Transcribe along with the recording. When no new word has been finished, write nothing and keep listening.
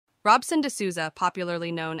Robson de Souza,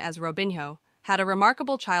 popularly known as Robinho, had a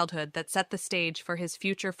remarkable childhood that set the stage for his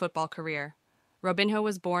future football career. Robinho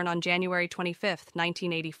was born on January 25,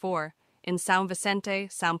 1984, in São Vicente,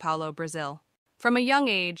 São Paulo, Brazil. From a young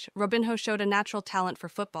age, Robinho showed a natural talent for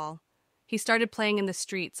football. He started playing in the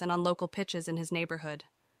streets and on local pitches in his neighborhood.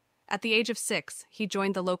 At the age of 6, he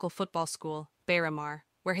joined the local football school, Beira-Mar,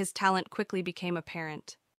 where his talent quickly became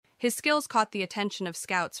apparent. His skills caught the attention of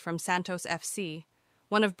scouts from Santos FC,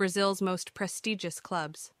 one of Brazil's most prestigious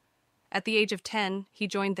clubs. At the age of 10, he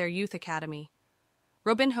joined their youth academy.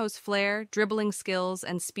 Robinho's flair, dribbling skills,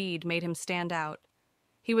 and speed made him stand out.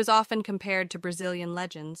 He was often compared to Brazilian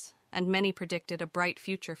legends, and many predicted a bright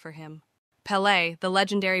future for him. Pelé, the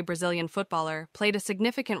legendary Brazilian footballer, played a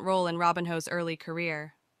significant role in Robinho's early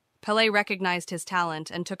career. Pelé recognized his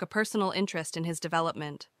talent and took a personal interest in his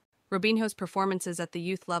development. Robinho's performances at the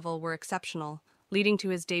youth level were exceptional, leading to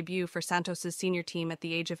his debut for Santos's senior team at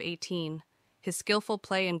the age of 18. His skillful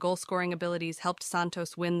play and goal-scoring abilities helped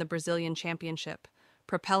Santos win the Brazilian championship,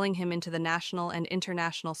 propelling him into the national and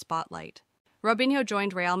international spotlight. Robinho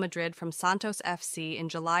joined Real Madrid from Santos FC in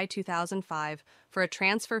July 2005 for a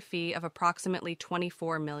transfer fee of approximately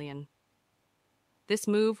 $24 million. This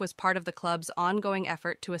move was part of the club's ongoing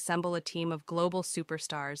effort to assemble a team of global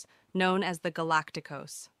superstars known as the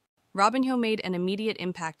Galacticos. Robinho made an immediate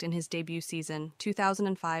impact in his debut season,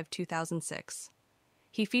 2005-2006.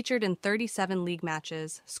 He featured in 37 league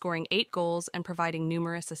matches, scoring 8 goals and providing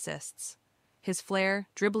numerous assists. His flair,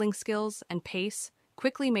 dribbling skills, and pace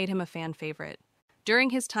quickly made him a fan favorite.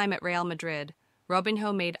 During his time at Real Madrid,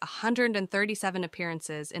 Robinho made 137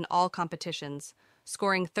 appearances in all competitions,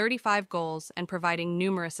 scoring 35 goals and providing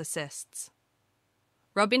numerous assists.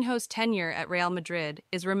 Robinho's tenure at Real Madrid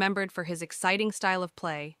is remembered for his exciting style of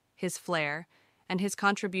play, his flair, and his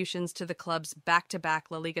contributions to the club's back-to-back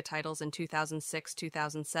La Liga titles in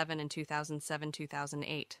 2006-2007 and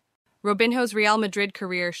 2007-2008. Robinho's Real Madrid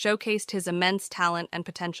career showcased his immense talent and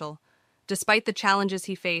potential. Despite the challenges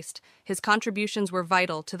he faced, his contributions were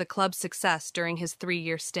vital to the club's success during his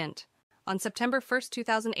 3-year stint. On September 1,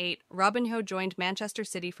 2008, Robinho joined Manchester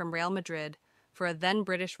City from Real Madrid for a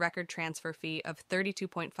then-British record transfer fee of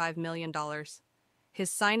 $32.5 million. His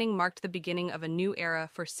signing marked the beginning of a new era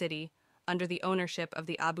for City under the ownership of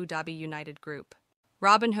the Abu Dhabi United Group.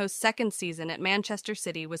 Robinho's second season at Manchester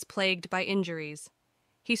City was plagued by injuries.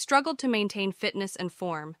 He struggled to maintain fitness and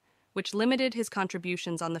form, which limited his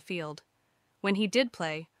contributions on the field. When he did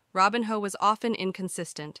play, Robinho was often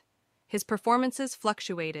inconsistent. His performances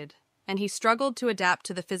fluctuated, and he struggled to adapt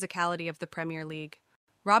to the physicality of the Premier League.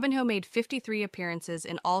 Robinho made 53 appearances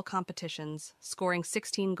in all competitions, scoring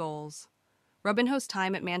 16 goals. Robinho's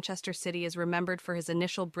time at Manchester City is remembered for his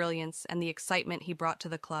initial brilliance and the excitement he brought to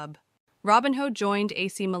the club. Robinho joined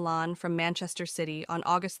AC Milan from Manchester City on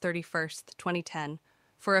August 31, 2010,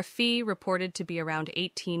 for a fee reported to be around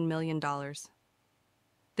 $18 million.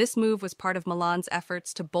 This move was part of Milan's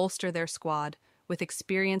efforts to bolster their squad with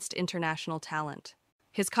experienced international talent.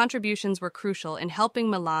 His contributions were crucial in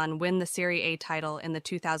helping Milan win the Serie A title in the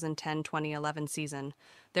 2010-2011 season,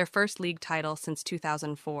 their first league title since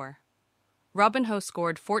 2004. Robinho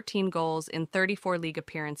scored 14 goals in 34 league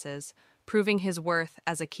appearances, proving his worth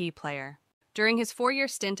as a key player. During his 4-year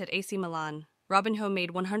stint at AC Milan, Robinho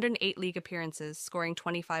made 108 league appearances, scoring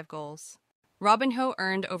 25 goals. Robinho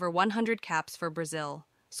earned over 100 caps for Brazil,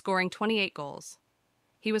 scoring 28 goals.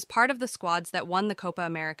 He was part of the squads that won the Copa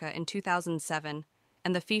America in 2007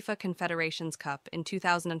 and the FIFA Confederations Cup in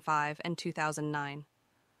 2005 and 2009.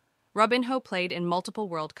 Robinho played in multiple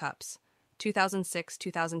World Cups,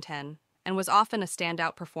 2006-2010, and was often a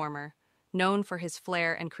standout performer, known for his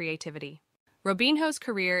flair and creativity. Robinho's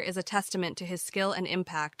career is a testament to his skill and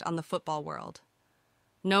impact on the football world.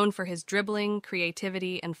 Known for his dribbling,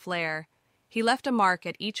 creativity, and flair, he left a mark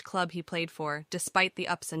at each club he played for, despite the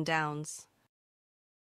ups and downs.